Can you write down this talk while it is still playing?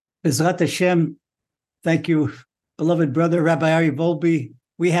Bezrat Hashem, thank you, beloved brother, Rabbi Ari Volby.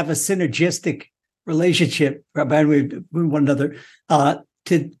 We have a synergistic relationship, Rabbi, with one another.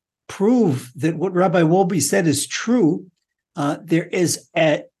 To prove that what Rabbi Wolbe said is true, there is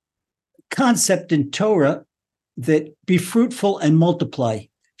a concept in Torah that be fruitful and multiply.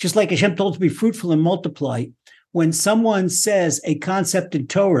 Just like Hashem told to be fruitful and multiply, when someone says a concept in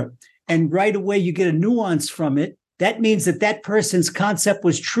Torah and right away you get a nuance from it, that means that that person's concept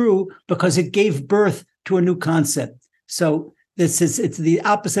was true because it gave birth to a new concept. So it's the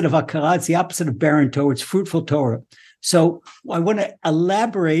opposite of Hakara. It's the opposite of barren Torah. It's fruitful Torah. So I want to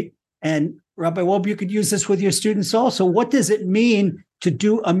elaborate, and Rabbi Wolbe, you could use this with your students also. What does it mean to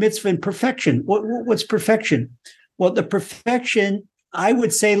do a mitzvah in perfection? What's perfection? Well, the perfection, I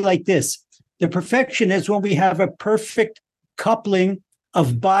would say like this. The perfection is when we have a perfect coupling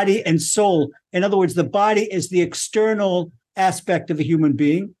of body and soul. In other words, the body is the external aspect of a human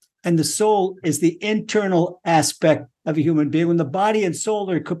being, and the soul is the internal aspect of a human being. When the body and soul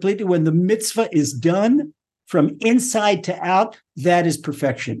are completely, when the mitzvah is done from inside to out, that is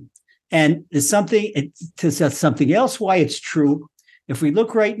perfection. And there's something else why it's true. If we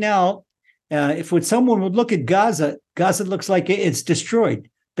look right now, if someone would look at Gaza, Gaza looks like it's destroyed,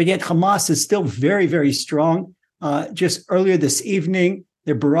 but yet Hamas is still very, very strong. Just earlier this evening,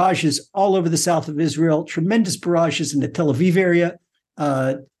 there are barrages all over the south of Israel, tremendous barrages in the Tel Aviv area.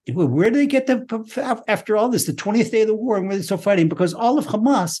 Where do they get them after all this? The 20th day of the war, and where they're still fighting? Because all of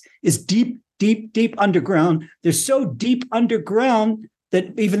Hamas is deep, deep, deep underground. They're so deep underground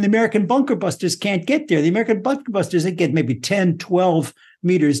that even the American bunker busters can't get there. The American bunker busters, they get maybe 10, 12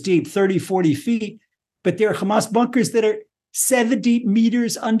 meters deep, 30, 40 feet. But there are Hamas bunkers that are 70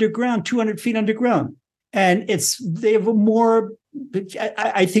 meters underground, 200 feet underground. And they have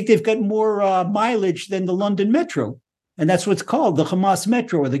I think they've got more mileage than the London Metro. And that's what's called the Hamas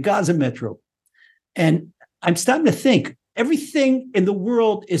Metro or the Gaza Metro. And I'm starting to think everything in the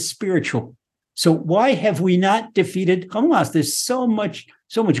world is spiritual. So why have we not defeated Hamas? There's so much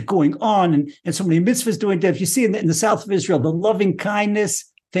going on and so many mitzvahs doing that. If you see in the south of Israel, the loving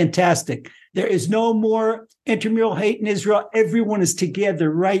kindness, fantastic. There is no more intramural hate in Israel. Everyone is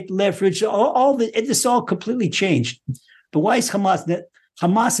together, right, left, rich, this all completely changed. But why is Hamas?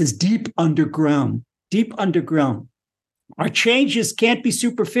 Hamas is deep underground. Our changes can't be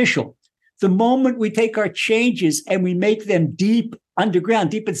superficial. The moment we take our changes and we make them deep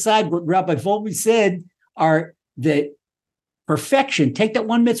underground, deep inside, what Rabbi Volbe said are the perfection. Take that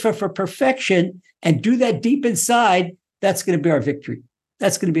one mitzvah for perfection and do that deep inside. That's going to be our victory.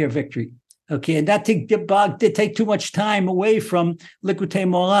 Okay, and not to take too much time away from Likutei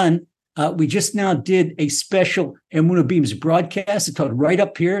Moran. We just now did a special Emunah Beams broadcast. It's called Right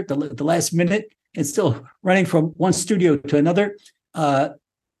Up Here, the last minute. It's still running from one studio to another. A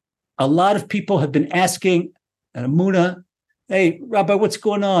lot of people have been asking Emunah, hey, Rabbi, what's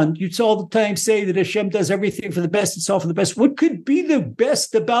going on? You all the time say that Hashem does everything for the best. It's all for the best. What could be the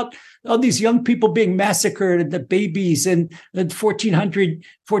best about all these young people being massacred and the babies and the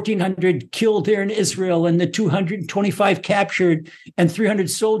 1,400 killed there in Israel and the 225 captured and 300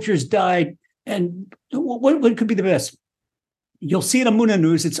 soldiers died? And what could be the best? You'll see it on Emunah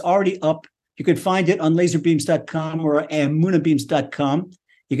News. It's already up. You can find it on laserbeams.com or emunahbeams.com.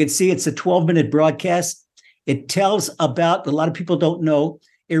 You can see it's a 12-minute broadcast. It tells about, a lot of people don't know,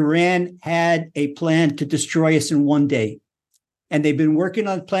 Iran had a plan to destroy us in one day. And they've been working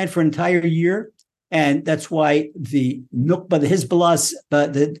on the plan for an entire year. And that's why the Nukba, the Hezbollah,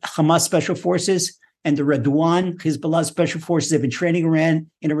 the Hamas Special Forces, and the Redouan, Hezbollah Special Forces, have been training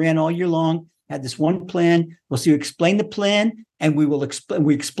in Iran all year long, had this one plan. We'll see you explain the plan, and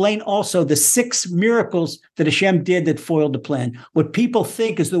we explain also the 6 miracles that Hashem did that foiled the plan. What people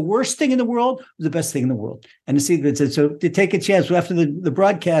think is the worst thing in the world was the best thing in the world. And to see that, so to take a chance after the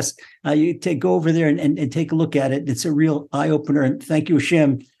broadcast, you go over there and take a look at it. It's a real eye opener. And thank you,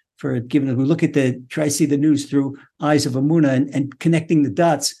 Hashem, for giving it. We look at try to see the news through eyes of Emunah and connecting the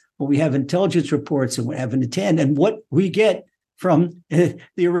dots. Well, we have intelligence reports and we have an attend, and what we get from the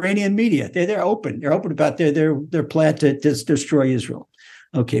Iranian media. They're open. They're open about their plan to destroy Israel.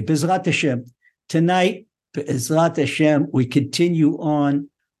 Okay, Bezrat Hashem. Tonight, Bezrat Hashem, we continue on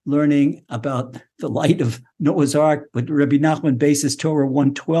learning about the light of Noah's Ark with Rabbi Nachman basis Torah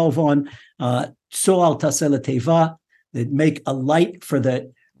 112 on Soal Tasel Teva, that make for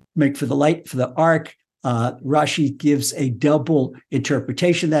the light for the ark. Rashi gives a double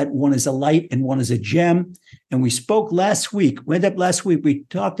interpretation that one is a light and one is a gem. And we spoke last week, we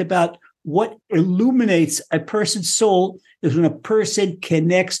talked about what illuminates a person's soul is when a person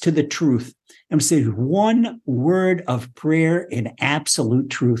connects to the truth. and say one word of prayer in absolute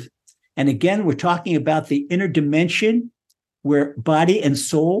truth. And again, we're talking about the inner dimension where body and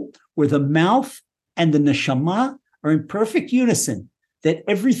soul, where the mouth and the neshama are in perfect unison, that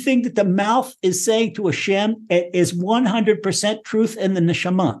everything that the mouth is saying to Hashem is 100% truth in the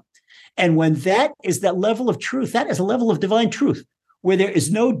neshama. And when that is that level of truth, that is a level of divine truth, where there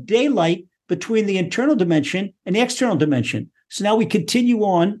is no daylight between the internal dimension and the external dimension. So now we continue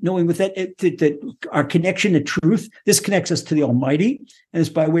on knowing with that our connection to truth, this connects us to the Almighty, and it's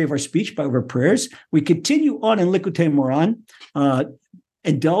by way of our speech, by way of our prayers. We continue on in Likutei Moran.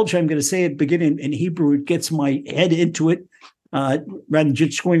 Indulge, I'm going to say it beginning in Hebrew. It gets my head into it rather than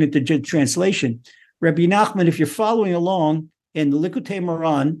just going into translation. Rabbi Nachman, if you're following along in the Likutei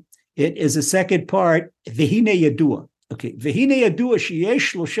Moran, it is the second part, Vehine Yadua. Okay, Vehine Yadua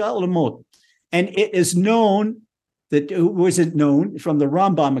sheyesh shlosha olamot. And it is known that, was it known from the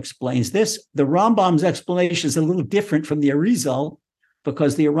Rambam explains this. The Rambam's explanation is a little different from the Arizal,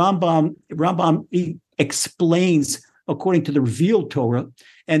 because the Rambam explains according to the revealed Torah,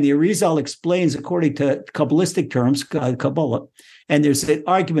 and the Arizal explains according to Kabbalistic terms, Kabbalah. And there's an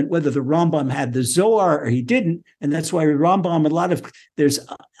argument whether the Rambam had the Zohar or he didn't, and that's why Rambam, there's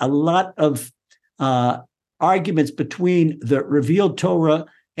a lot of arguments between the revealed Torah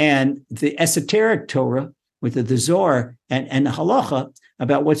and the esoteric Torah, with the Zohar and the Halacha,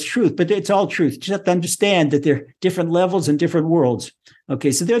 about what's truth. But it's all truth. Just have to understand that there are different levels and different worlds.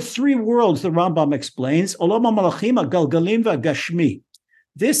 Okay, so there are three worlds the Rambam explains. Olam HaMalachim, HaGalgalim, VaGashmi.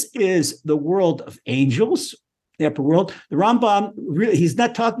 This is the world of angels, the upper world. The Rambam, really, he's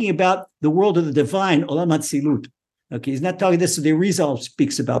not talking about the world of the divine, Olam HaTzilut. Okay, he's not talking this. The Arizal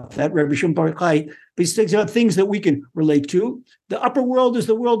speaks about that, Rabbi Shimon Bar Yochai, but he speaks about things that we can relate to. The upper world is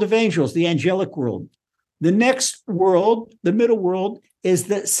the world of angels, the angelic world. The next world, the middle world, is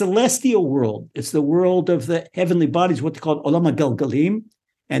the celestial world. It's the world of the heavenly bodies, what they call Olam HaGalgalim.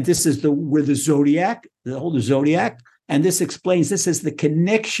 And this is where the zodiac, the whole zodiac. And this explains, this is the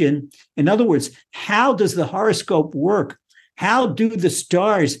connection. In other words, how does the horoscope work? How do the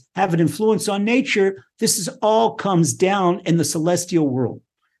stars have an influence on nature? This is all comes down in the celestial world.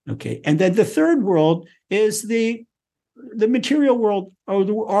 Okay. And then the third world is the material world,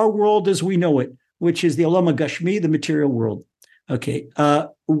 or our world as we know it, which is the Olam HaGashmi, the material world. Okay,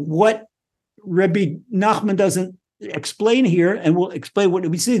 what Rabbi Nachman doesn't explain here, and we'll explain what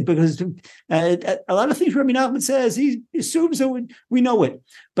we see, because a lot of things Rabbi Nachman says, he assumes that we know it.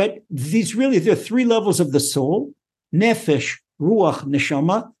 But there are three levels of the soul: nefesh, ruach,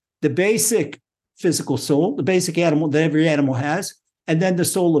 neshama, the basic physical soul, the basic animal that every animal has, and then the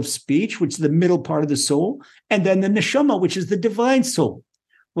soul of speech, which is the middle part of the soul, and then the neshama, which is the divine soul.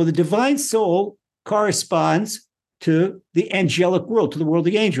 Well, the divine soul corresponds to the angelic world, to the world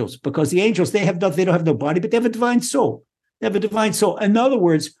of the angels, because the angels, they don't have no body, but they have a divine soul. They have a divine soul. In other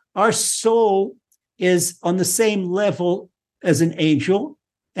words, our soul is on the same level as an angel,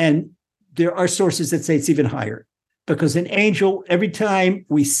 and there are sources that say it's even higher, because an angel, every time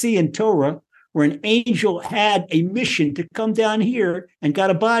we see in Torah where an angel had a mission to come down here and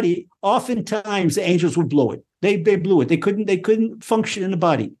got a body, oftentimes the angels would blow it. They blew it. They couldn't function in a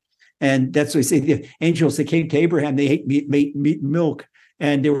body. And that's what they say. The angels that came to Abraham, they ate meat and milk.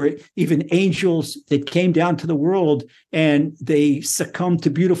 And there were even angels that came down to the world and they succumbed to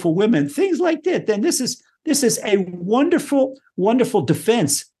beautiful women, things like that. Then this is a wonderful, wonderful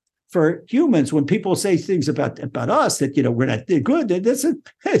defense for humans when people say things about us that, we're not good.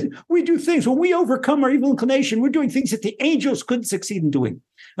 We do things. When we overcome our evil inclination, we're doing things that the angels couldn't succeed in doing.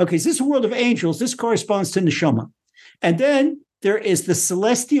 Okay, so this is a world of angels. This corresponds to neshama. And then there is the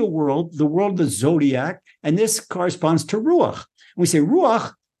celestial world, the world of the zodiac, and this corresponds to ruach. We say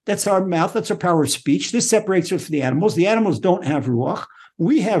ruach, that's our mouth, that's our power of speech. This separates us from the animals. The animals don't have ruach.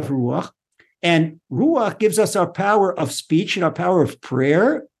 We have ruach. And ruach gives us our power of speech and our power of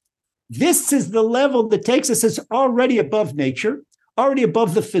prayer. This is the level that takes us, it's already above nature, already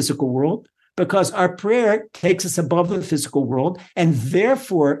above the physical world, because our prayer takes us above the physical world. And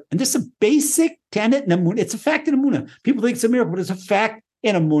therefore, and this is a basic tenet in Amunah, it's a fact in Amunah. People think it's a miracle, but it's a fact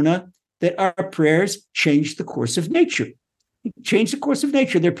in Amunah that our prayers change the course of nature. Change the course of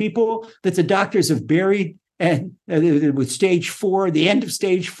nature. There are people that the doctors have buried and with stage 4, the end of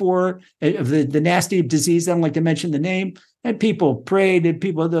stage 4 of the nasty disease. I don't like to mention the name. And people prayed, and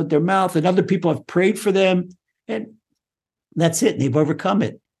people their mouth, and other people have prayed for them, and that's it. And they've overcome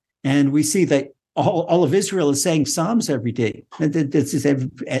it. And we see that all of Israel is saying Psalms every day. This is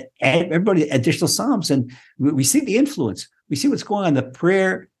everybody additional Psalms, and we see the influence. We see what's going on. The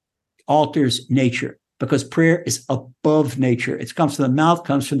prayer alters nature because prayer is above nature. It comes from the mouth,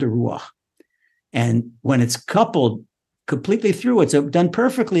 comes from the ruach. And when it's coupled completely through, it's done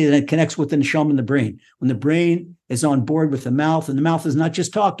perfectly, and it connects with the neshama and the brain. When the brain is on board with the mouth, and the mouth is not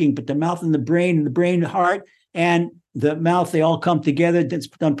just talking, but the mouth and the brain, heart, and the mouth, they all come together. That's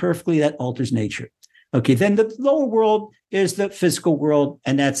done perfectly. That alters nature. Okay, then the lower world is the physical world,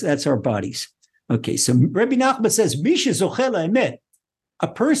 and that's our bodies. Okay, so Rabbi Nachman says, Misha zochela emet, a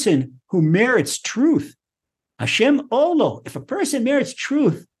person who merits truth, Hashem olo. If a person merits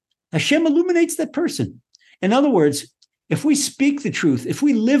truth, Hashem illuminates that person. In other words, if we speak the truth, if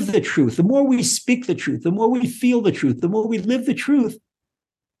we live the truth, the more we speak the truth, the more we feel the truth, the more we live the truth,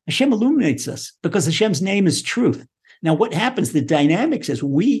 Hashem illuminates us, because Hashem's name is truth. Now, what happens? The dynamics is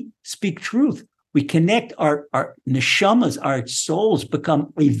we speak truth. We connect our neshamas, our souls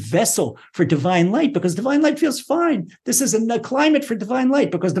become a vessel for divine light, because divine light feels fine. This is a climate for divine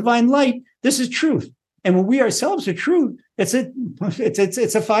light, because divine light, this is truth. And when we ourselves are truth, it's a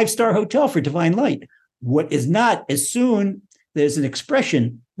 5-star hotel for divine light. What is not, as soon there's an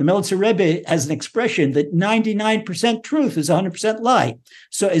expression, the Melitzer Rebbe has an expression that 99% truth is 100% lie.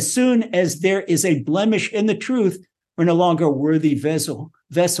 So as soon as there is a blemish in the truth, we're no longer a worthy vessel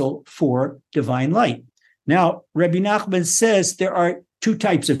for divine light. Now, Rabbi Nachman says there are two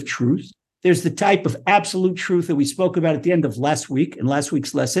types of truth. There's the type of absolute truth that we spoke about at the end of last week. In last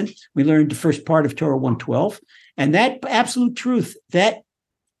week's lesson, we learned the first part of Torah 112. And that absolute truth, that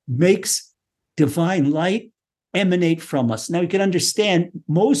makes divine light emanate from us. Now, you can understand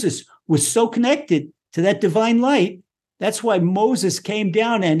Moses was so connected to that divine light. That's why Moses came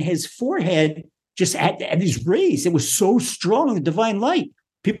down and his forehead just had these rays. It was so strong, the divine light.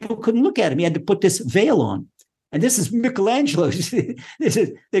 People couldn't look at him. He had to put this veil on. And this is Michelangelo. This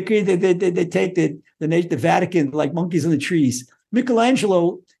is they take the Vatican like monkeys on the trees.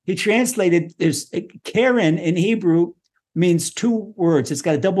 Michelangelo, he translated, there's Karen in Hebrew means two words. It's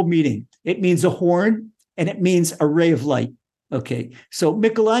got a double meaning. It means a horn and it means a ray of light. Okay. So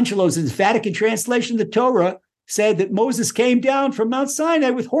Michelangelo's Vatican translation of the Torah said that Moses came down from Mount Sinai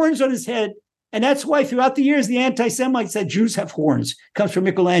with horns on his head. And that's why throughout the years, the anti-Semites said Jews have horns. It comes from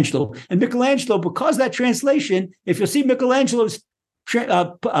Michelangelo. And Michelangelo, because of that translation, if you'll see Michelangelo's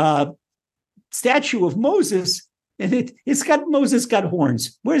statue of Moses, and it's got Moses got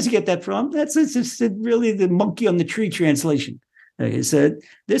horns. Where does he get that from? That's it's really the monkey on the tree translation. Okay, so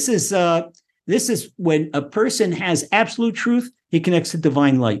this is when a person has absolute truth, he connects to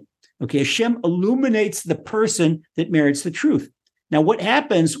divine light. Okay, Hashem illuminates the person that merits the truth. Now, what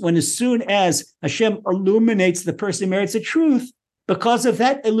happens when, as soon as Hashem illuminates the person who merits the truth, because of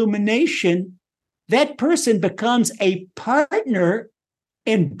that illumination, that person becomes a partner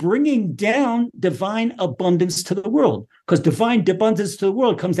in bringing down divine abundance to the world, because divine abundance to the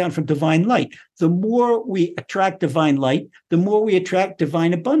world comes down from divine light. The more we attract divine light, the more we attract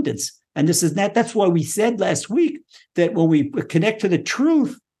divine abundance. And that's why we said last week that when we connect to the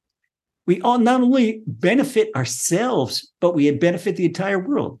truth, we all not only benefit ourselves, but we benefit the entire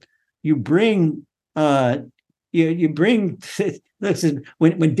world. You bring, listen,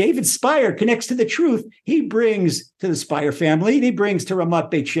 when David Spire connects to the truth, he brings to the Spire family, and he brings to Ramat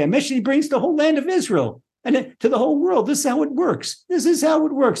Beit Shemesh, and he brings the whole land of Israel and to the whole world. This is how it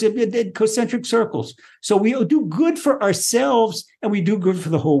works. In concentric circles. So we do good for ourselves, and we do good for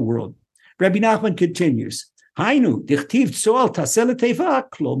the whole world. Rabbi Nachman continues. היינו, דכתיב צוהל תעשה לתיבה,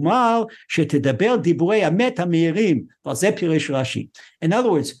 כלומר, שתדבר דיבורי אמת המהירים, ועל זה פירש רש"י. In other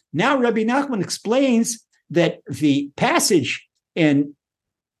words, now Rabbi Nachman explains that the passage in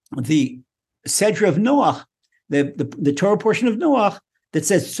the Sedra of Noach, the Torah portion of Noach, that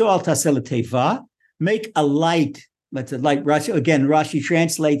says, Tzoal taseh l'teiva, make a light. That's a light. Rashi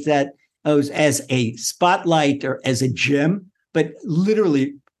translates that as a spotlight or as a gem, but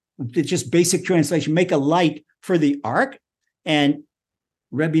literally, it's just basic translation, make a light for the ark. And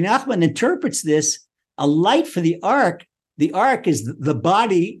Rabbi Nachman interprets this, a light for the ark. The ark is the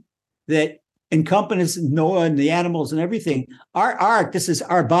body that encompasses Noah and the animals and everything. Our ark, this is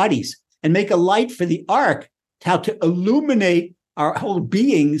our bodies. And make a light for the ark. How to illuminate our whole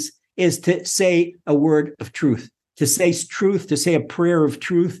beings is to say a word of truth, to say truth, to say a prayer of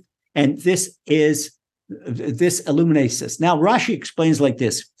truth. And this illuminates us. Now, Rashi explains like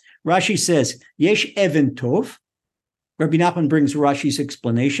this. Rashi says, Yesh Even Tov. Rabbi Nachman brings Rashi's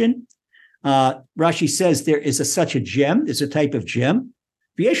explanation. Rashi says there is such a gem, there's a type of gem.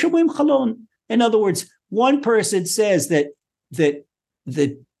 V'yesh Omrim Chalon. In other words, one person says that the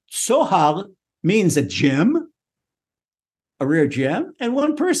Sohar means a gem, a rare gem, and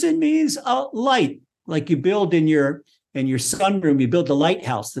one person means a light, like you build in your sunroom, you build a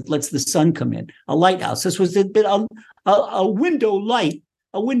lighthouse that lets the sun come in, a lighthouse. This was a window light.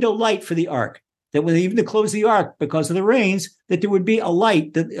 A window light for the ark. that when they even to close the ark because of the rains, that there would be a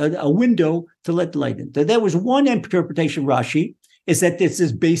light, a window to let the light in. That was one interpretation, Rashi, is that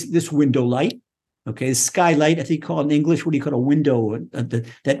this window light, okay, skylight, I think called in English, what do you call a window?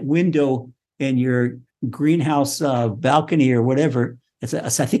 That window in your greenhouse balcony or whatever. I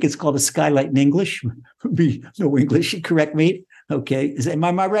think it's called a skylight in English. No English, correct me. Okay. Am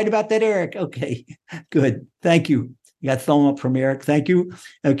I right about that, Eric? Okay, good. Thank you. You got thumb up from Eric. Thank you.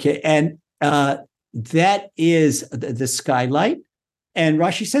 Okay. And that is the skylight. And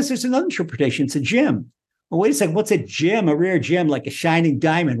Rashi says there's another interpretation. It's a gem. Well, wait a second. What's a gem? A rare gem, like a shining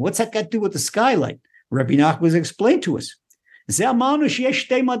diamond. What's that got to do with the skylight? Rabbi Nachman was explained to us.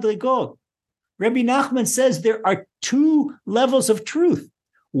 Rabbi Nachman says there are two levels of truth.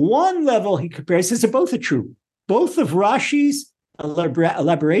 One level, he compares, says they're both are true. Both of Rashi's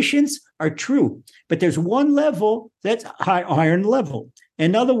elaborations are true. But there's one level that's higher in level.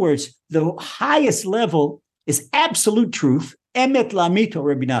 In other words, the highest level is absolute truth. Emet lamito,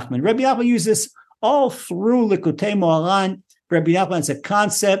 Rabbi Nachman. Rabbi Nachman uses this all through Likutei Moharan. Rabbi Nachman has a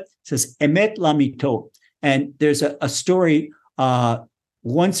concept, says emet lamito. And there's a story,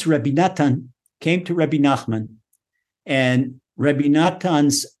 once Rabbi Natan came to Rabbi Nachman, and Rabbi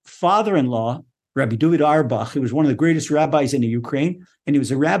Natan's father-in-law, Rabbi David Auerbach, who was one of the greatest rabbis in the Ukraine, and he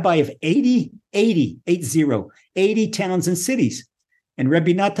was a rabbi of 80 towns and cities. And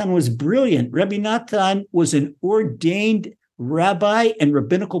Rabbi Natan was brilliant. Rabbi Natan was an ordained rabbi and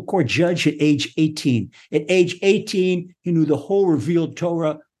rabbinical court judge at age 18. At age 18, he knew the whole revealed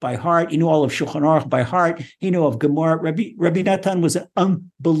Torah by heart. He knew all of Shulchan Aruch by heart. He knew of Gemara. Rabbi Natan was an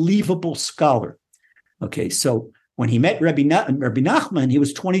unbelievable scholar. Okay, so when he met Rabbi Nachman, he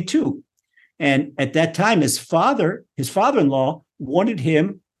was 22. And at that time, his father-in-law wanted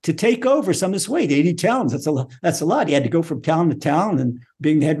him to take over some of this weight, 80 towns. That's a lot. He had to go from town to town and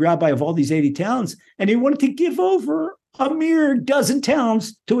being the head rabbi of all these 80 towns. And he wanted to give over a mere dozen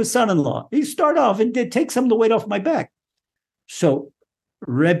towns to his son-in-law. He started off and did take some of the weight off my back. So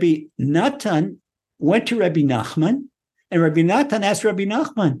Rabbi Natan went to Rabbi Nachman, and Rabbi Natan asked Rabbi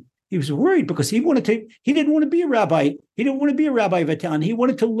Nachman. He was worried because he didn't want to be a rabbi. He didn't want to be a rabbi of a town. He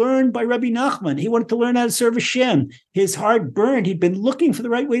wanted to learn by Rabbi Nachman. He wanted to learn how to serve Hashem. His heart burned. He'd been looking for the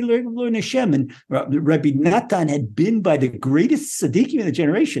right way to learn Hashem. And Rabbi Natan had been by the greatest tzaddikim in the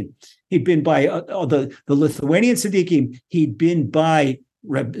generation. He'd been by the Lithuanian tzaddikim. He'd been by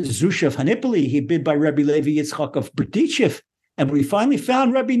Rabbi Zusha of Hanipoli. He'd been by Rabbi Levi Yitzchak of Berdichev. And when he finally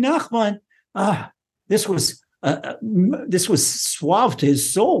found Rabbi Nachman, this was suave to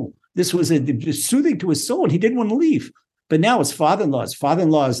his soul. This was soothing to his soul, and he didn't want to leave. But now his father-in-law is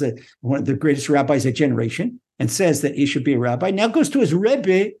one of the greatest rabbis of generation, and says that he should be a rabbi. Now goes to his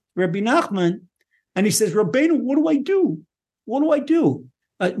Rebbe, Rabbi Nachman, and he says, Rabbeinu, what do I do? What do I do?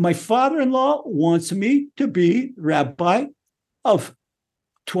 My father-in-law wants me to be rabbi of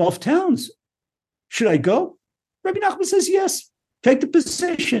 12 towns. Should I go? Rabbi Nachman says, yes, take the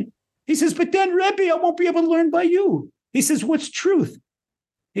position. He says, but then, Rebbe, I won't be able to learn by you. He says, what's truth?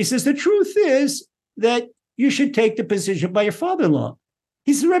 He says, the truth is that you should take the position by your father-in-law.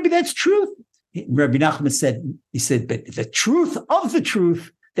 He says, Rebbe, that's truth. Rabbi Nachman said, but the truth of the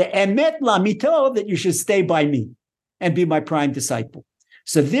truth, the emet lamito, that you should stay by me and be my prime disciple.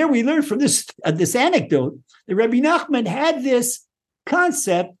 So there we learn from this anecdote that Rabbi Nachman had this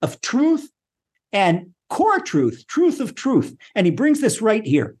concept of truth and core truth of truth. And he brings this right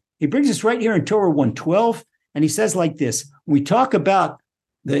here. He brings us right here in Torah 112, and he says like this. We talk about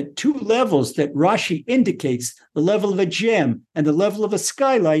the two levels that Rashi indicates, the level of a gem and the level of a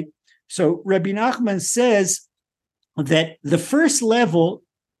skylight. So Rabbi Nachman says that the first level,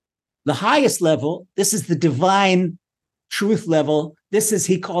 the highest level, this is the divine truth level.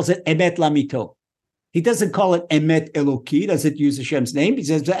 He calls it Emet Lamito. He doesn't call it Emet Eloki, doesn't use Hashem's name. He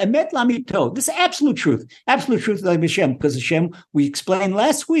says Emet Lamito. This is absolute truth like Hashem, because Hashem, we explained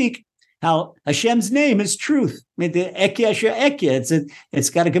last week how Hashem's name is truth. I mean, the Eki Asher Eki, it's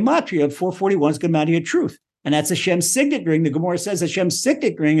got a gematria of 441, it's gematria of truth. And that's Hashem's signet ring. The Gemara says Hashem's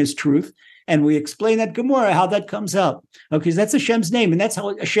signet ring is truth. And we explain that Gemara, how that comes out. Okay, so that's Hashem's name. And that's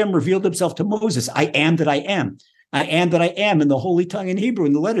how Hashem revealed himself to Moses. I am that I am. I am that I am. And the holy tongue in Hebrew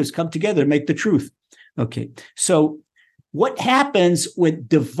and the letters come together to make the truth. Okay, so what happens with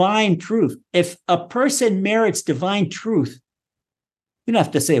divine truth? If a person merits divine truth, you don't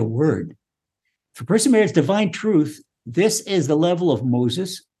have to say a word. If a person merits divine truth, this is the level of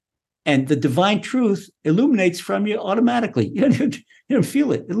Moses, and the divine truth illuminates from you automatically. You don't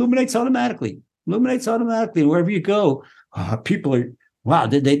feel it. It illuminates automatically. And wherever you go, people are, wow,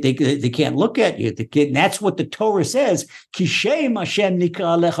 they can't look at you. And that's what the Torah says. Kishem Hashem nika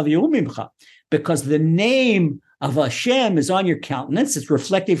alecha v'yomimcha. because the name of Hashem is on your countenance. It's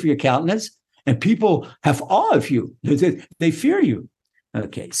reflective of your countenance, and people have awe of you. They fear you.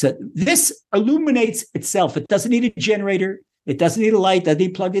 Okay, so this illuminates itself. It doesn't need a generator. It doesn't need a light. It doesn't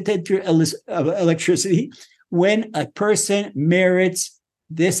need plug it into electricity. When a person merits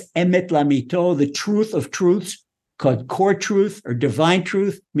this emet lamito, the truth of truths, called core truth or divine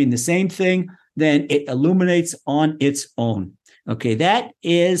truth, mean the same thing, then it illuminates on its own. Okay, that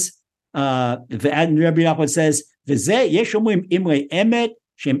is, Rabbi Nachman says, Rabbi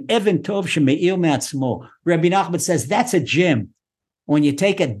Nachman says that's a gem. When you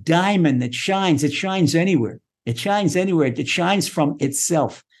take a diamond that shines, it shines anywhere. It shines anywhere. It shines from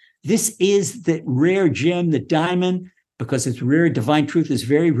itself. This is the rare gem, the diamond, because it's rare. Divine truth is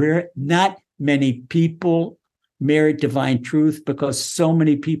very rare. Not many people merit divine truth because so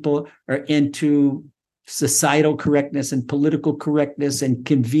many people are into societal correctness and political correctness and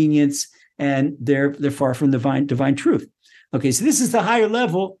convenience, and they're far from divine truth. Okay, so this is the higher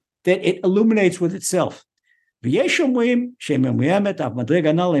level that it illuminates with itself. Rabbi Nachman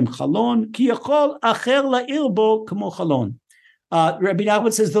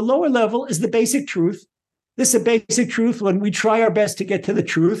says the lower level is the basic truth. This is a basic truth when we try our best to get to the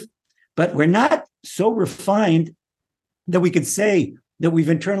truth, but we're not so refined that we could say that we've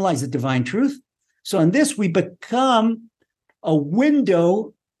internalized the divine truth. So in this, we become a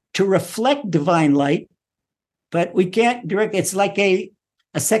window to reflect divine light, but we can't direct. It's like a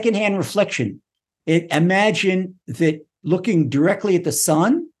secondhand reflection. Imagine that looking directly at the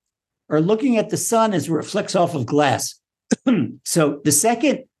sun or looking at the sun as it reflects off of glass. So the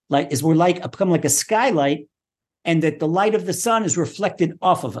second light is become like a skylight, and that the light of the sun is reflected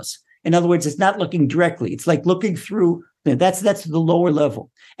off of us. In other words, it's not looking directly. It's like looking through. That's the lower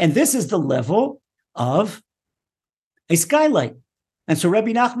level. And this is the level of a skylight. And so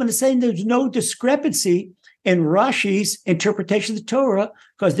Rabbi Nachman is saying there's no discrepancy in Rashi's interpretation of the Torah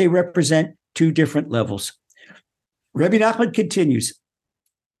because they represent two different levels. Rabbi Nachman continues,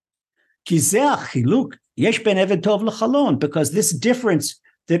 because this difference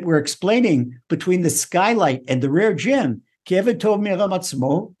that we're explaining between the skylight and the rare gem,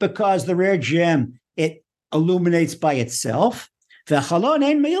 because the rare gem, it illuminates by itself. But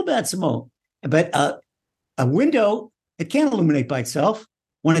a window, it can't illuminate by itself.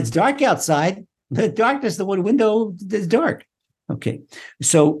 When it's dark outside, the darkness, the window is dark. Okay,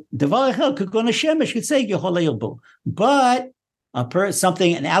 so could say but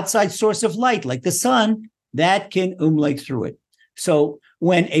an outside source of light like the sun that can illuminate through it. So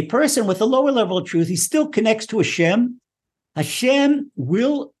when a person with a lower level of truth, he still connects to Hashem. Hashem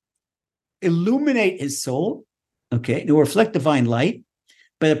will illuminate his soul. Okay, it will reflect divine light.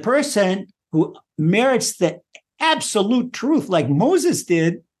 But a person who merits the absolute truth, like Moses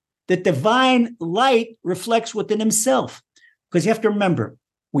did, the divine light reflects within himself. Because you have to remember,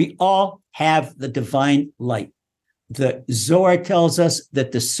 we all have the divine light. The Zohar tells us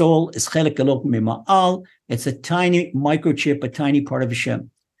that the soul is chelek elok mima'al. It's a tiny microchip, a tiny part of Hashem.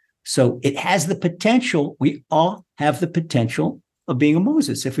 So it has the potential. We all have the potential of being a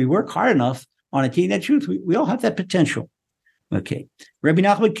Moses. If we work hard enough on attaining that truth, we all have that potential. Okay. Rabbi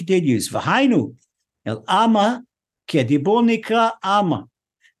Nachman continues, V'hainu el ama kedibur nikra ama.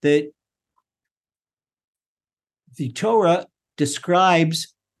 The Torah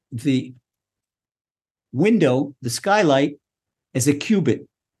describes the window, the skylight, as a cubit.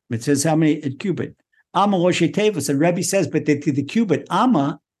 It says how many? A cubit. Ama Roshei Tevos. And Rebbe says, but the cubit,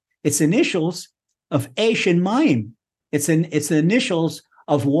 Ama, it's initials of Eish and Mayim. It's the initials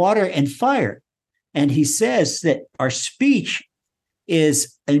of water and fire. And he says that our speech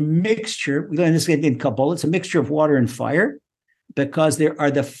is a mixture. We learn this in Kabbalah. It's a mixture of water and fire because there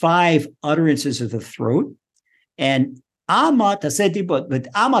are the 5 utterances of the throat. And Ama taseh dibot, but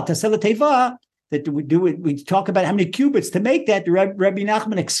Ama taseh teva, that we talk about how many cubits to make that. Rabbi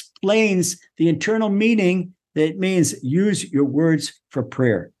Nachman explains the internal meaning that it means use your words for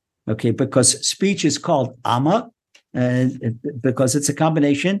prayer. Okay, because speech is called Ama, because it's a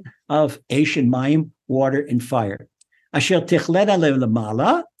combination of Eish and Mayim, water and fire. Asher tichlena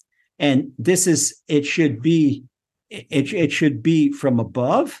lemala, and this is it should be from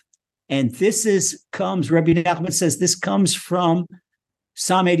above. And this comes, Rabbi Nachman says, this comes from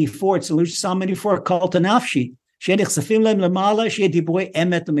Psalm 84. It's Psalm 84, Kol Tanafshi.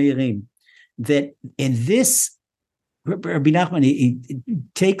 That in this, Rabbi Nachman, he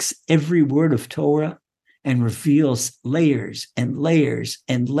takes every word of Torah and reveals layers and layers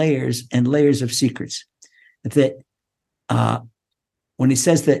and layers and layers of secrets. That when he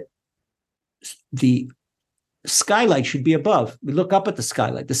says that the skylight should be above. We look up at the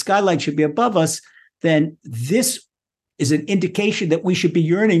skylight. The skylight should be above us. Then this is an indication that we should be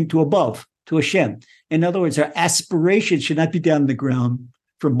yearning to above, to Hashem. In other words, our aspirations should not be down on the ground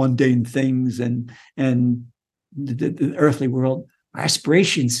for mundane things and the earthly world. Our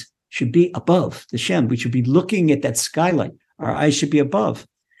aspirations should be above the Shem. We should be looking at that skylight. Our eyes should be above.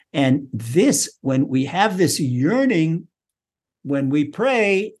 And this, when we have this yearning, when we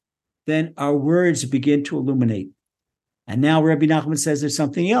pray, then our words begin to illuminate. And now Rabbi Nachman says there's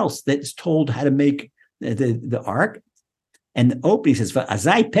something else that's told how to make the ark. And the opening says,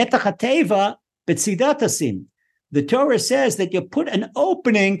 "Azai petach hateva betzidat asim." The Torah says that you put an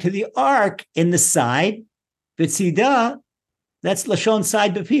opening to the ark in the side. Betzidah, that's lashon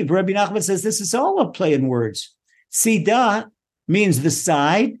side b'piv. Rabbi Nachman says this is all a play in words. Sidah means the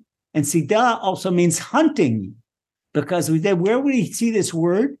side, and sidah also means hunting. Because where would he see this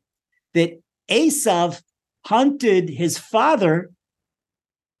word? That Esav hunted his father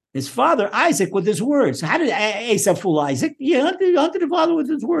Isaac with his words. How did Esav fool Isaac? He hunted his father with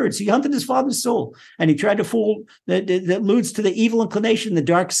his words. He hunted his father's soul. And he tried to fool that alludes to the evil inclination, the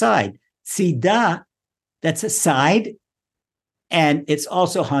dark side. Sidah, that's a side, and it's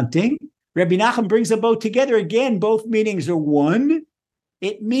also hunting. Rabbi Nachman brings them both together. Again, both meanings are one.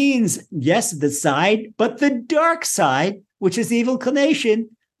 It means, yes, the side, but the dark side, which is the evil inclination,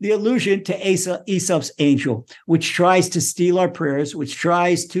 the allusion to Esav's angel, which tries to steal our prayers, which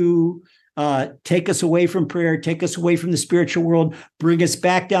tries to take us away from prayer, take us away from the spiritual world, bring us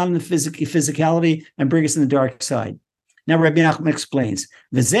back down in the physicality, and bring us in the dark side. Now, Rabbi Nachman explains,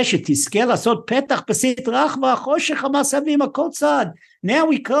 now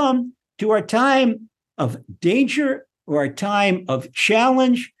we come to our time of danger, or our time of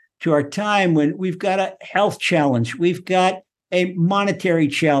challenge, to our time when we've got a health challenge, we've got a monetary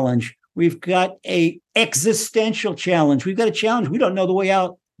challenge, we've got a existential challenge, we've got a challenge, we don't know the way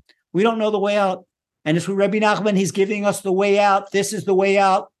out. We don't know the way out. And it's with Rabbi Nachman, he's giving us the way out. This is the way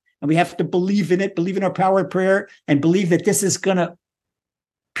out. And we have to believe in it, believe in our power of prayer, and believe that this is going to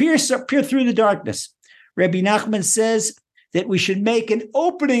peer through the darkness. Rabbi Nachman says that we should make an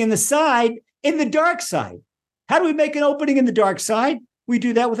opening in the side, in the dark side. How do we make an opening in the dark side? We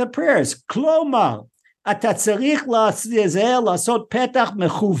do that with our prayers. Klomar, אתה צריך לעשות פתח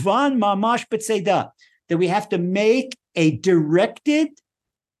מכוון ממש בצידה. That we have to make a directed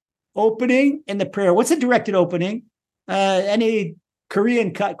opening in the prayer. What's a directed opening? Any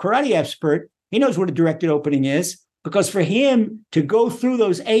Korean karate expert, he knows what a directed opening is, because for him to go through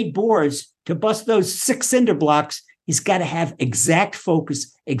those 8 boards, to bust those 6 cinder blocks, he's got to have exact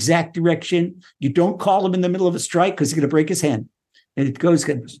focus, exact direction. You don't call him in the middle of a strike because he's going to break his hand. And it goes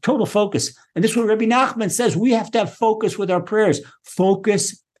total focus. And this is what Rabbi Nachman says. We have to have focus with our prayers.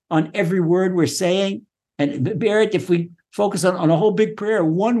 Focus on every word we're saying. And Barrett, if we focus on a whole big prayer,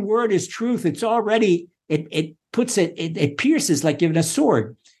 one word is truth. It's already, it pierces like giving a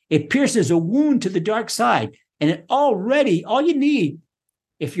sword. It pierces a wound to the dark side. And it already, all you need,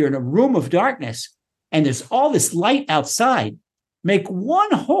 if you're in a room of darkness and there's all this light outside, make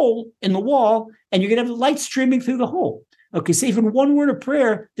one hole in the wall and you're going to have the light streaming through the hole. Okay, so even one word of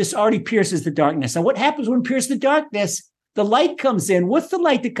prayer, this already pierces the darkness. Now, what happens when it pierces the darkness? The light comes in. What's the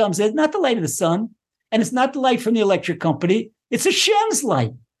light that comes in? It's not the light of the sun, and it's not the light from the electric company. It's Hashem's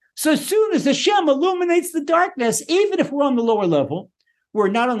light. So as soon as Hashem illuminates the darkness, even if we're on the lower level, we're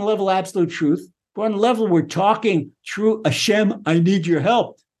not on the level of absolute truth. We're on the level we're talking true. Hashem, I need your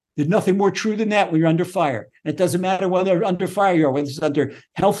help. There's nothing more true than that when you're under fire. And it doesn't matter whether under fire you are, whether it's under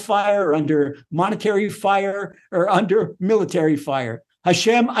health fire or under monetary fire or under military fire.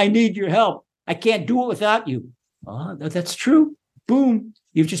 Hashem, I need your help. I can't do it without you. Oh, that's true. Boom.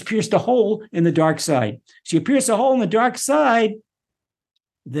 You've just pierced a hole in the dark side. So you pierce a hole in the dark side,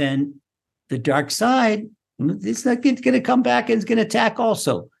 then the dark side, it's not going to come back and it's going to attack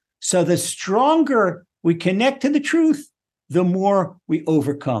also. So the stronger we connect to the truth, the more we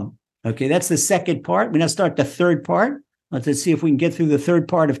overcome. Okay, that's the second part. We now start the third part. Let's see if we can get through the third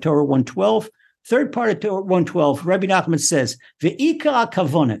part of Torah 112. Third part of Torah 112, Rabbi Nachman says, Ve'ikar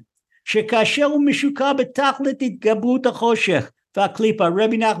kavona, shekasher u'mishuka betachlit itgabrut hachoshech va'klipa.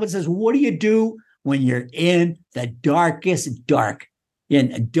 Rabbi Nachman says, what do you do when you're in the darkest dark? You're in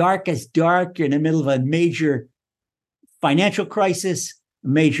the darkest dark. You're in the middle of a major financial crisis, a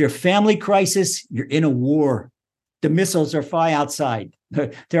major family crisis. You're in a war. The missiles are flying outside.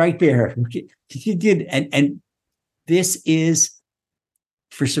 They're right there. And this is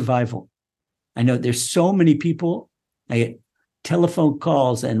for survival. I know there's so many people. I get telephone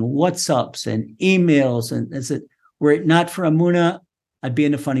calls and WhatsApps and emails. And that's it. Were it not for Amunah, I'd be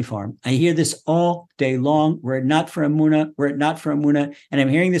in a funny farm. I hear this all day long. Were it not for Emunah, were it not for Emunah. And I'm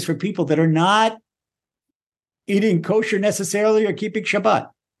hearing this for people that are not eating kosher necessarily or keeping Shabbat.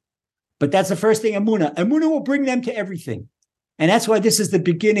 But that's the first thing, Emunah. Emunah will bring them to everything. And that's why this is the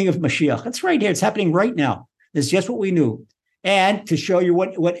beginning of Mashiach. That's right here. It's happening right now. It's just what we knew. And to show you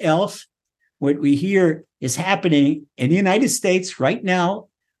what else, what we hear is happening in the United States right now,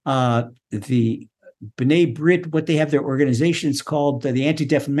 the B'nai Brit, what they have their organizations called the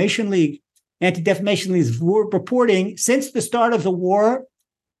Anti-Defamation League. Anti-Defamation League is reporting since the start of the war,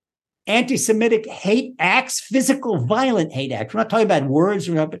 anti-Semitic hate acts, physical violent hate acts. We're not talking about words,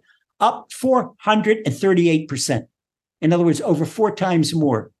 up 438%. In other words, over 4 times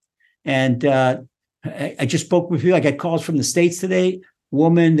more. And I just spoke with you. I got calls from the States today.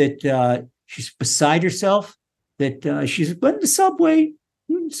 Woman that she's beside herself, that she's went to the subway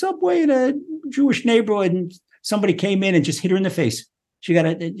in a Jewish neighborhood, and somebody came in and just hit her in the face. You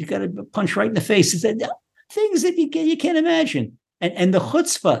got a punch right in the face. And said things that you can't imagine. And the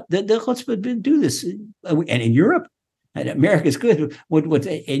chutzpah, the chutzpah do this. And in Europe, and America's good. What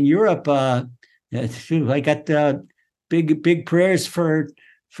in Europe? I got big prayers for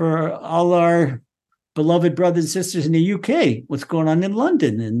all our beloved brothers and sisters in the UK. What's going on in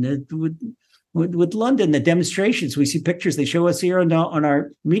London and with London, the demonstrations. We see pictures. They show us here on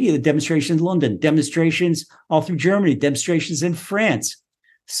our media, the demonstrations in London, demonstrations all through Germany, demonstrations in France.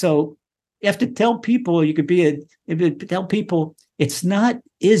 So you have to tell people, tell people it's not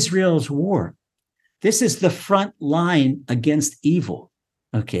Israel's war. This is the front line against evil.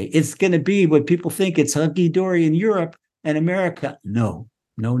 Okay. It's going to be what people think it's hunky-dory in Europe and America. No.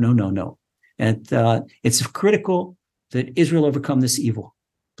 And it's critical that Israel overcome this evil.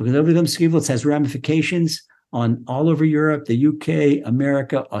 Because overcome this evil, it has ramifications on all over Europe, the UK,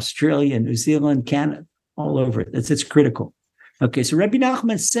 America, Australia, New Zealand, Canada, all over it. It's critical. Okay, so Rabbi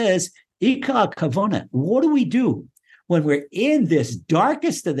Nachman says, Ikar Kavona, what do we do when we're in this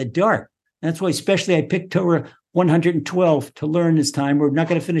darkest of the dark? And that's why especially I picked Torah 112 to learn this time. We're not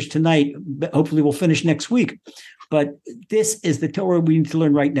going to finish tonight. But hopefully we'll finish next week. But this is the Torah we need to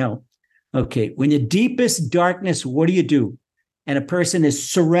learn right now. Okay, when the deepest darkness, what do? And a person is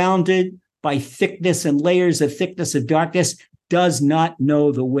surrounded by thickness and layers of thickness of darkness, does not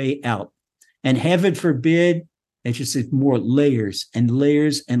know the way out. And heaven forbid, it's just more layers and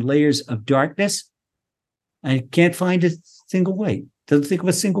layers and layers of darkness. I can't find a single way. Doesn't think of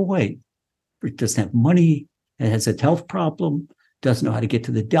a single way. It doesn't have money. It has a health problem. Doesn't know how to get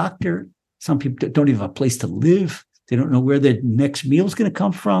to the doctor. Some people don't even have a place to live. They don't know where their next meal is going to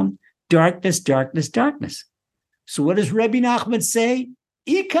come from. Darkness, darkness, darkness. So what does Rabbi Nachman say?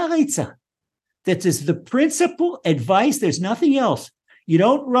 Ikaritza. That is the principal advice. There's nothing else. You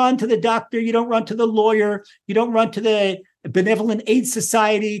don't run to the doctor. You don't run to the lawyer. You don't run to the Benevolent Aid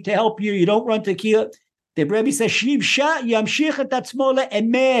Society to help you. You don't run to Kia. The Rebbe says,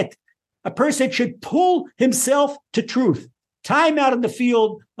 emet. A person should pull himself to truth. Time out in the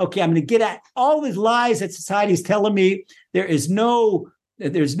field. Okay, I'm going to get at all these lies that society is telling me. There's no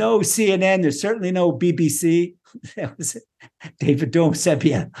CNN. There's certainly no BBC. That was David Dome sent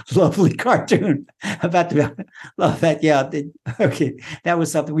me a lovely cartoon about love that. Yeah. Okay. That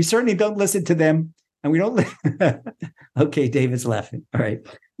was something. We certainly don't listen to them. And we don't. Okay. David's laughing. All right.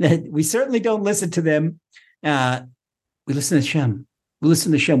 We certainly don't listen to them. We listen to Hashem. We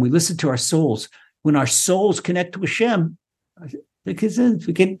listen to Hashem. We listen to our souls. When our souls connect to Hashem, because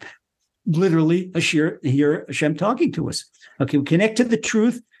we can literally hear Hashem talking to us. Okay. We connect to the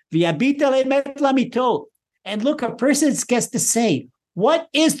truth. And look, a person gets to say, what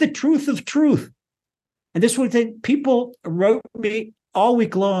is the truth of truth? And this was that people wrote me all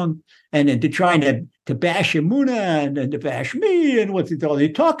week long and to trying to bash Emunah and to bash me and what they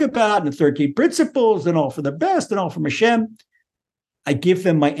talk about and the 13 principles and all for the best and all from Hashem. I give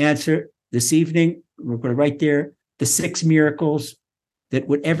them my answer this evening. We're going to write there the 6 miracles that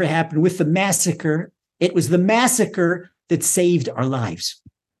would ever happen with the massacre. It was the massacre that saved our lives.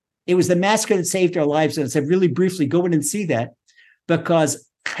 It was the massacre that saved our lives. And I said, really briefly, go in and see that, because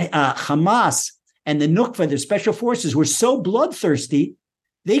Hamas and the Nukva, their special forces, were so bloodthirsty,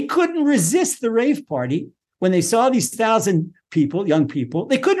 they couldn't resist the rave party. When they saw these 1,000 people, young people,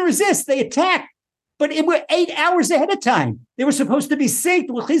 they couldn't resist. They attacked. But it were 8 hours ahead of time. They were supposed to be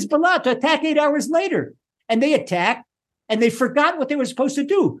synced with Hezbollah to attack 8 hours later. And they attacked, and they forgot what they were supposed to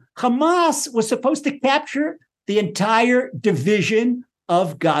do. Hamas was supposed to capture the entire division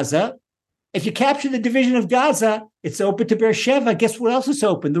of Gaza. If you capture the division of Gaza, it's open to Beersheba. Guess what else is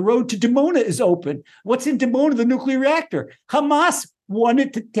open? The road to Dimona is open. What's in Dimona? The nuclear reactor. Hamas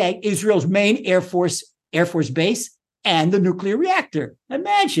wanted to take Israel's main Air Force base and the nuclear reactor.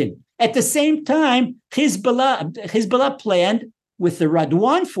 Imagine. At the same time, Hezbollah planned with the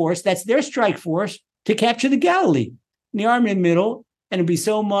Radwan force, that's their strike force, to capture the Galilee, the army in the middle. And it'd be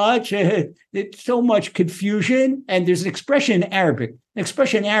so much confusion. And there's an expression in Arabic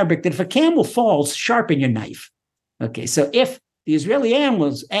that if a camel falls, sharpen your knife. Okay, so if the Israeli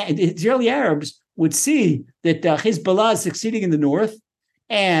Arabs would see that Hezbollah is succeeding in the north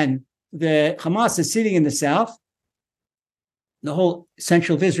and the Hamas is sitting in the south, the whole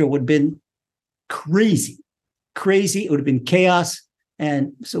central of Israel would have been crazy. It would have been chaos.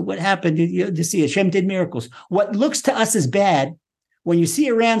 And so what happened? You see, Hashem did miracles. What looks to us as bad, when you see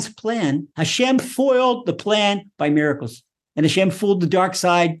Iran's plan, Hashem foiled the plan by miracles. And Hashem fooled the dark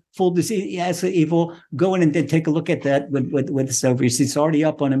side, fooled the evil. Go in and then take a look at that with this over. You see, it's already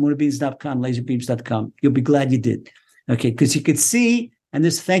up on emunabeams.com, laserbeams.com. You'll be glad you did. Okay, because you could see, and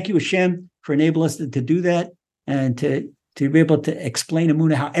this, thank you, Hashem, for enabling us to do that and to be able to explain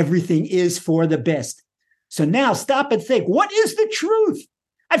Emunah, how everything is for the best. So now stop and think, what is the truth?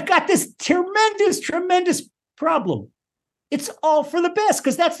 I've got this tremendous problem. It's all for the best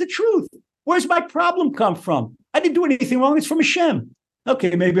because that's the truth. Where's my problem come from? I didn't do anything wrong. It's from Hashem.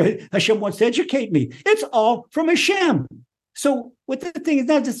 Okay, maybe Hashem wants to educate me. It's all from Hashem. So what the thing is,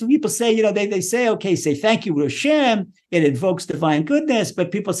 not just people say, they say, okay, say thank you to Hashem. It invokes divine goodness,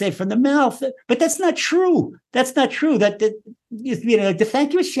 but people say from the mouth. But that's not true. That's not true. That the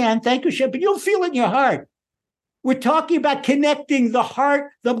thank you Hashem, but you don't feel it in your heart. We're talking about connecting the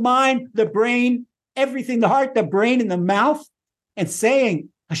heart, the mind, the brain, everything, the heart, the brain, and the mouth, and saying,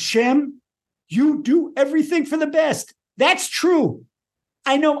 Hashem, you do everything for the best. That's true.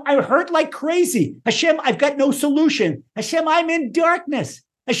 I know I hurt like crazy. Hashem, I've got no solution. Hashem, I'm in darkness.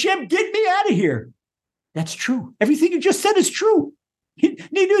 Hashem, get me out of here. That's true. Everything you just said is true. You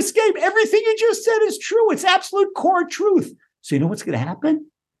need to escape. Everything you just said is true. It's absolute core truth. So you know what's going to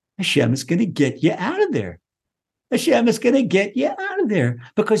happen? Hashem is going to get you out of there. Hashem is going to get you out of there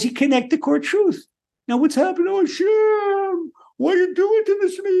because you connect the core truth. Now what's happening? Oh, Hashem, what are you doing to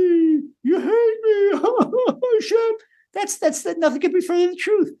this me? You hate me. Hashem. That's nothing could be further than the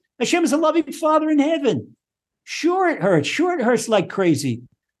truth. Hashem is a loving Father in heaven. Sure, it hurts. Sure, it hurts like crazy.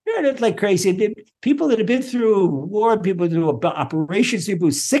 Sure, it's like crazy. People that have been through war, people through operations, people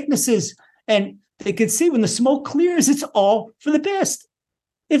with sicknesses, and they can see when the smoke clears, it's all for the best.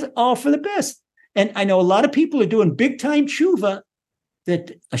 It's all for the best. And I know a lot of people are doing big time tshuva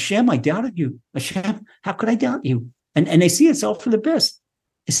that Hashem, I doubted you. Hashem, how could I doubt you? And they see it's all for the best.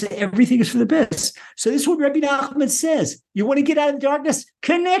 They say everything is for the best. So this is what Rabbi Nachman says. You want to get out of the darkness?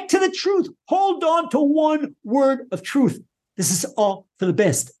 Connect to the truth. Hold on to one word of truth. This is all for the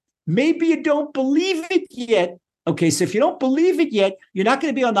best. Maybe you don't believe it yet. Okay, so if you don't believe it yet, you're not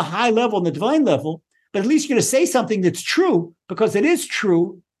going to be on the high level and the divine level, but at least you're going to say something that's true because it is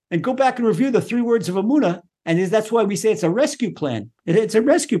true. And go back and review the 3 words of Emunah. And that's why we say it's a rescue plan. It's a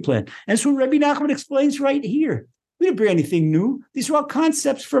rescue plan. And that's what Rabbi Nachman explains right here. We didn't bring anything new. These are all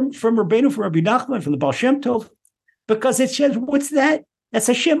concepts from Rabbeinu, from Rabbi Nachman, from the Baal Shem Tov. Because it says, what's that? That's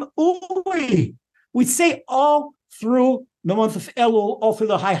Hashem Uri. We say all through the month of Elul, all through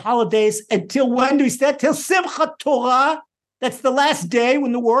the high holidays, until when do we start? Till Simchat Torah. That's the last day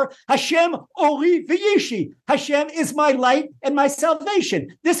when the war, Hashem Ori V'yishi. Hashem is my light and my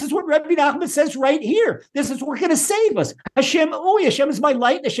salvation. This is what Rabbi Nachman says right here. This is what's going to save us. Hashem Ori, Hashem is my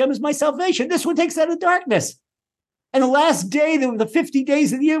light, Hashem is my salvation. This one takes out of darkness. And the last day, the 50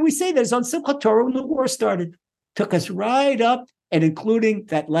 days of the year, we say that is on Simchat Torah when the war started. Took us right up and including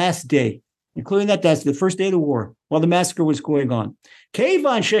that last day. Including that's the first day of the war, while the massacre was going on.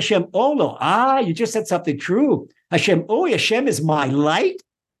 Kevan Hashem Olo. You just said something true. Hashem, Hashem is my light.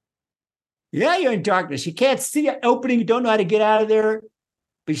 Yeah, you're in darkness. You can't see an opening. You don't know how to get out of there.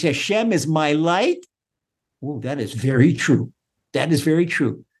 But you say, Hashem is my light. Oh, that is very true. That is very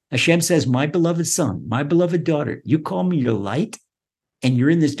true. Hashem says, my beloved son, my beloved daughter, you call me your light and you're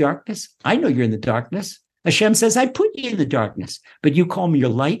in this darkness. I know you're in the darkness. Hashem says, I put you in the darkness, but you call me your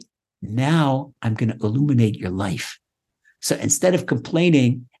light. Now I'm going to illuminate your life. So instead of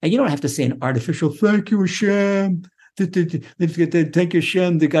complaining, and you don't have to say an artificial, thank you, Hashem. Thank you,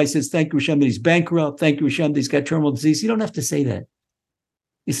 Hashem. The guy says, thank you, Hashem, that he's bankrupt. Thank you, Hashem, that he's got terminal disease. You don't have to say that.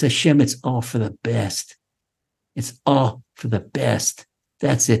 It's Hashem, it's all for the best. It's all for the best.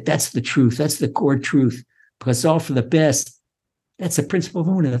 That's it. That's the truth. That's the core truth. Because it's all for the best. That's the principle of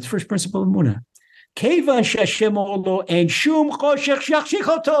Emunah. That's the first principle of Emunah. Kevan Shashem Olo and Shum Choshech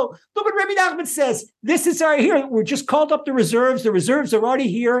Shachshichoto. Look what Rabbi Nachman says. This is our here. We're just called up the reserves. The reserves are already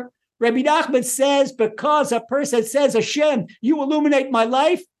here. Rabbi Nachman says, because a person says, Hashem, you illuminate my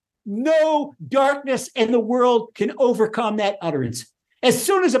life, no darkness in the world can overcome that utterance. As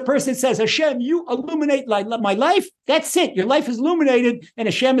soon as a person says, Hashem, you illuminate my life, that's it. Your life is illuminated and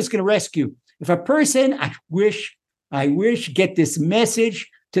Hashem is going to rescue. If a person, I wish, get this message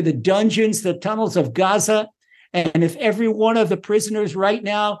to the dungeons, the tunnels of Gaza. And if every one of the prisoners right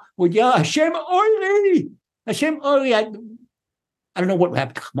now would yell, Hashem, Orli, Hashem, Orli. I don't know what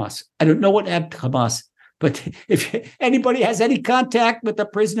happened to Hamas. But if anybody has any contact with a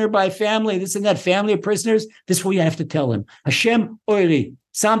prisoner by family, this and that family of prisoners, this is what you have to tell him. Hashem Oiri,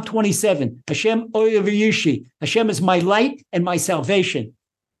 Psalm 27, Hashem Oiri v'yishi. Hashem is my light and my salvation.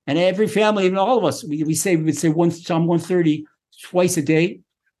 And every family, and all of us, we would say Psalm 130 twice a day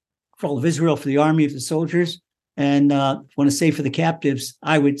for all of Israel, for the army, for the soldiers. And want to say for the captives,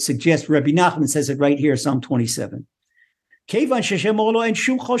 I would suggest Rabbi Nachman says it right here, Psalm 27. Rabbi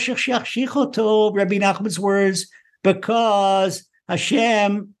Nachman's words, because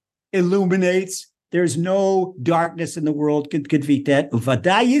Hashem illuminates, there's no darkness in the world. Rabbi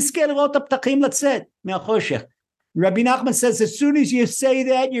Nachman says, as soon as you say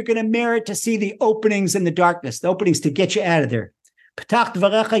that, you're going to merit to see the openings in the darkness, the openings to get you out of there.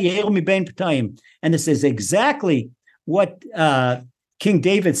 And this is exactly what King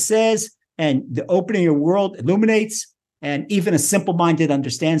David says, and the opening of your world illuminates. And even a simple-minded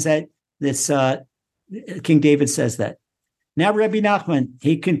understands that. This King David says that. Now Rabbi Nachman,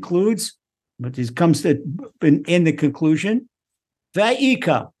 he concludes, but he comes to in the conclusion,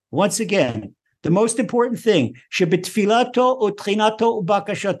 Va'ika, once again, the most important thing, shebetfilato utrinato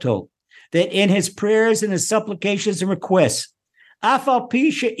ubakashato, that in his prayers and his supplications and requests, afal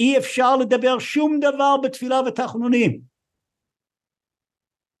pi she'i efshar ledaber shum davar betfilah v'tachnunim.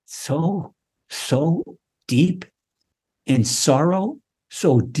 So deep in sorrow,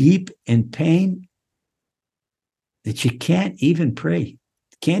 so deep in pain, that you can't even pray. You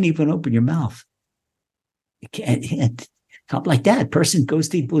can't even open your mouth. You can't like that. Person goes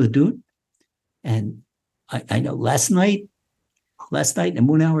to Ibudadut, and I know last night in the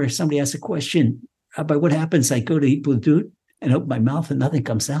moon hour, somebody asked a question, Rabbi, what happens? I go to Ibudadut and open my mouth and nothing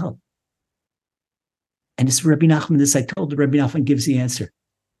comes out. And this Rabbi Nachman, I told Rabbi Nachman gives the answer.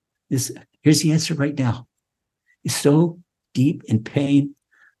 Here's the answer right now. Is so deep in pain.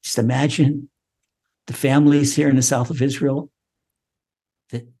 Just imagine the families here in the south of Israel,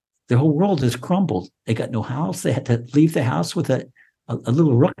 that their whole world has crumbled. They got no house. They had to leave the house with a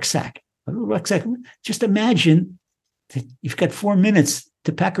little rucksack. Just imagine that you've got 4 minutes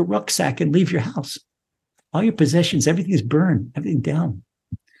to pack a rucksack and leave your house. All your possessions, everything is burned, everything down.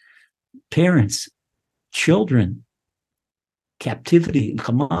 Parents, children, captivity,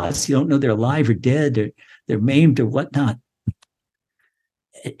 Hamas, you don't know they're alive or dead, or they're maimed or whatnot.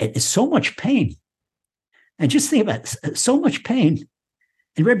 It's so much pain. And just think about it, so much pain.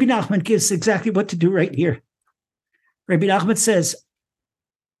 And Rabbi Nachman gives exactly what to do right here. Rabbi Nachman says,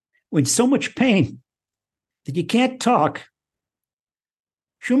 when so much pain that you can't talk,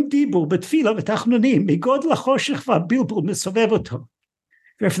 shum dibur betfilah v'tachnunim migod lachoshech v'abilbul misovev oto,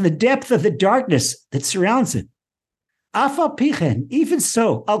 from the depth of the darkness that surrounds it. Afal pichen, even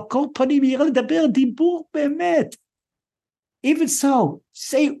so, al kol panim yireh ledaber dibur be'emet. Even so,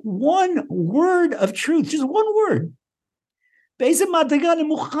 say one word of truth, just one word. Be'ezeh madriga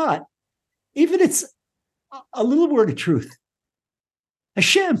nemuchat, even it's a little word of truth.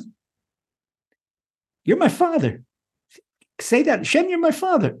 Hashem, you're my father. Say that. Hashem, you're my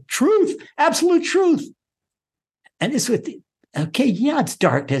father. Truth, absolute truth. And it's with okay, yeah, it's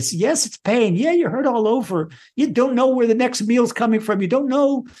darkness. Yes, it's pain. Yeah, you're hurt all over. You don't know where the next meal's coming from. You don't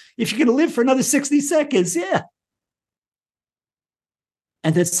know if you're going to live for another 60 seconds. Yeah.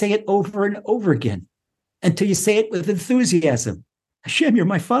 And then say it over and over again until you say it with enthusiasm. Hashem, you're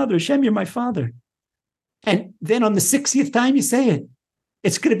my father. Hashem, you're my father. And then on the 60th time you say it,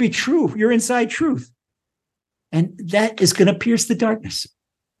 it's going to be true. You're inside truth. And that is going to pierce the darkness.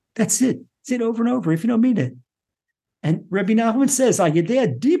 That's it. Say it over and over if you don't mean it. And Rabbi Nachman says,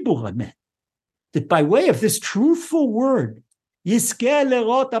 that by way of this truthful word, sign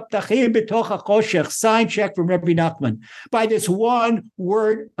check from Rabbi Nachman. By this one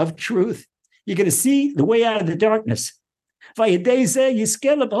word of truth, you're going to see the way out of the darkness. And this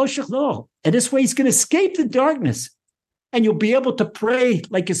way he's going to escape the darkness. And you'll be able to pray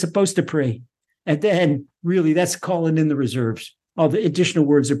like you're supposed to pray. And then really that's calling in the reserves, all the additional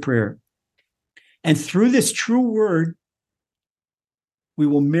words of prayer. And through this true word, we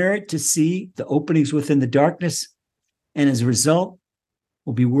will merit to see the openings within the darkness. And as a result,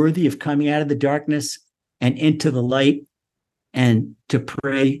 we'll be worthy of coming out of the darkness and into the light and to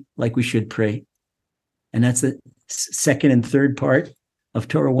pray like we should pray. And that's the second and third part of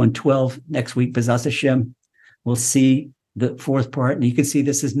Torah 112 next week. B'ezras Hashem, we'll see the fourth part. And you can see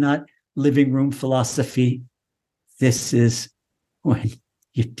this is not living room philosophy. This is when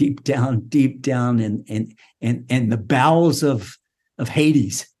you're deep down in the bowels of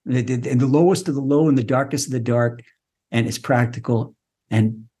Hades, and the lowest of the low and the darkest of the dark. And it's practical.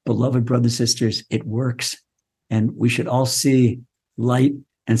 And beloved brothers and sisters, it works. And we should all see light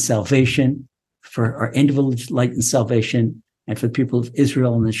and salvation for our individual light and salvation, and for the people of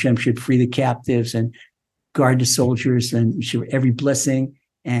Israel. And Hashem should free the captives and guard the soldiers, and should every blessing.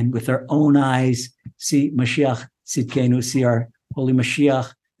 And with our own eyes, see Mashiach Tzidkenu, see our holy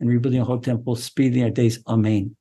Mashiach, and rebuilding a whole temple, speeding our days. Amen.